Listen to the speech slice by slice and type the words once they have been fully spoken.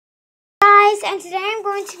and today I'm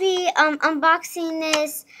going to be unboxing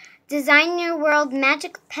this Design Your World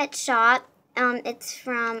Magic Pet Shop. It's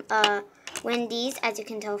from Wendy's, as you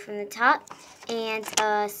can tell from the top. And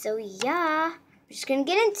so yeah, we're just going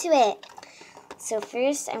to get into it. So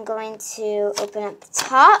first I'm going to open up the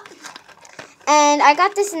top. And I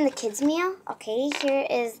got this in the kids meal. Okay, here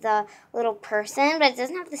is the little person, but it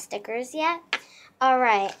doesn't have the stickers yet.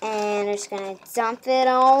 Alright, and I'm just going to dump it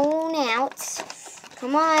on out.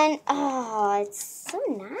 Come on. Oh, it's so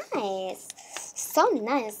nice. So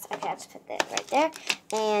nice. Okay, I'll just put that right there.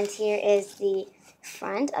 And here is the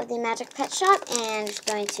front of the Magic Pet Shop. And I'm just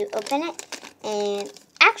going to open it. And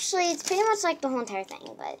actually, it's pretty much like the whole entire thing,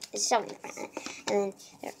 but it's showing the front. And then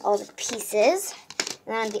there are all the pieces.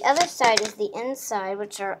 And on the other side is the inside,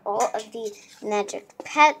 which are all of the Magic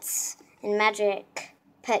Pets and Magic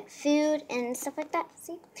Pet food and stuff like that.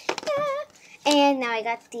 See? Yeah. And now I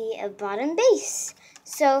got the bottom base.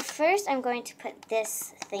 So first I'm going to put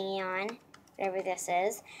this thingy on, whatever this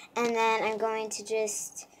is. And then I'm going to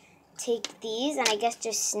just take these and I guess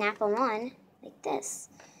just snap them on like this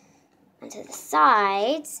onto the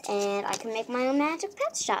sides. And I can make my own Magic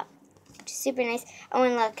Pet Shop, which is super nice. Oh,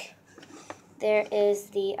 and look. There is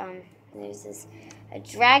the, there's a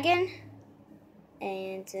dragon,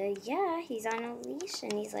 and, yeah, he's on a leash,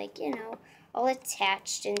 and he's, like, you know, all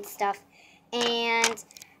attached and stuff, and,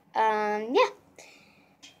 yeah,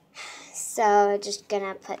 so just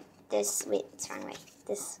gonna put this, wait, it's wrong way,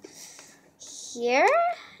 this here,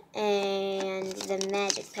 and the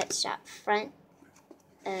Magic Pet Shop front,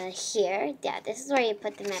 here, yeah, this is where you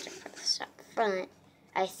put the Magic Pet Shop front.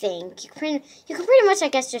 I think. You can pretty much, I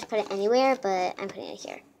guess, just put it anywhere, but I'm putting it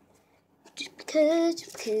here. Just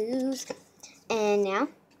because. And now,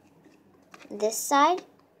 this side.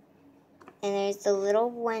 And there's the little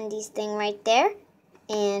Wendy's thing right there.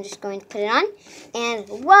 And just going to put it on. And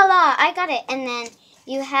voila, I got it. And then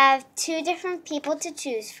you have two different people to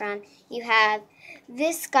choose from. You have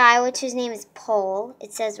this guy, which his name is Paul.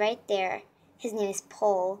 It says right there, his name is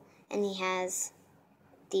Paul. And he has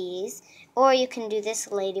these, or you can do this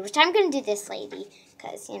lady, which I'm going to do this lady,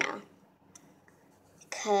 because, you know,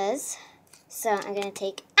 so I'm going to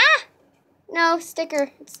take, no, sticker,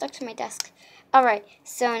 it's stuck to my desk. Alright,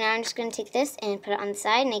 so now I'm just going to take this and put it on the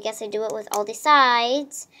side, and I guess I do it with all the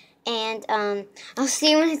sides, and, I'll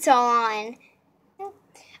see when it's all on.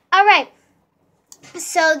 Alright,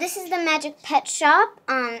 so this is the Magic Pet Shop,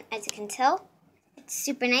 as you can tell.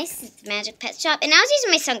 Super nice. It's the Magic Pet Shop. And I was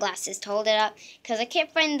using my sunglasses to hold it up because I can't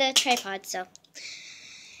find the tripod, so.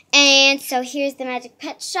 And so here's the Magic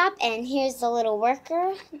Pet Shop, and here's the little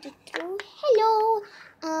worker. Hello.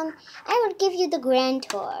 I will give you the grand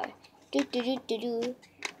tour.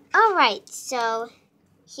 Alright, so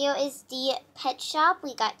here is the pet shop.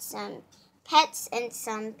 We got some pets and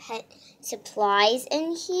some pet supplies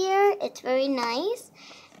in here. It's very nice.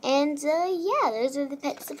 And, yeah, those are the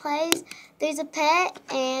pet supplies. There's a pet,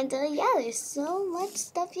 and, yeah, there's so much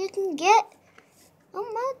stuff you can get. Oh,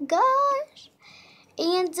 my gosh.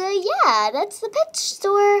 And, yeah, that's the pet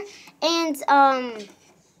store. And, comment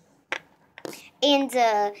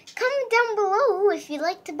down below if you'd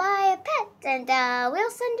like to buy a pet, and, we'll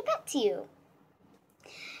send a pet to you.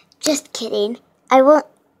 Just kidding.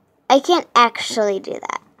 I can't actually do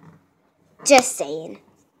that. Just saying.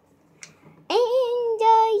 And,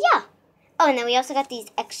 yeah. Oh, and then we also got these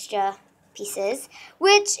extra pieces,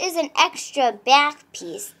 which is an extra back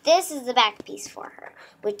piece. This is the back piece for her,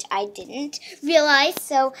 which I didn't realize.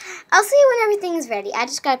 So I'll see you when everything's ready. I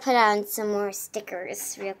just got to put on some more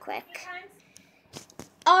stickers real quick.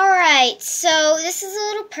 Alright, so this is a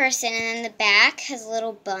little person, and then the back has a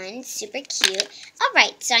little bun. Super cute.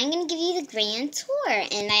 Alright, so I'm going to give you the grand tour.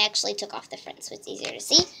 And I actually took off the front so it's easier to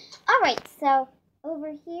see. Alright, so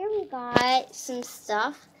over here we got some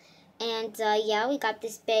stuff, and yeah, we got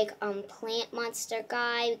this big plant monster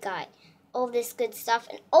guy. We got all this good stuff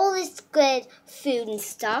and all this good food and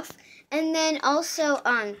stuff. And then also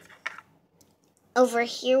over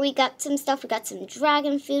here we got some stuff. We got some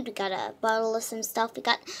dragon food. We got a bottle of some stuff. We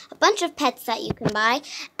got a bunch of pets that you can buy.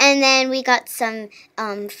 And then we got some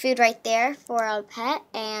food right there for our pet.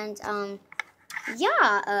 And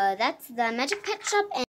yeah, that's the Magic Pet Shop.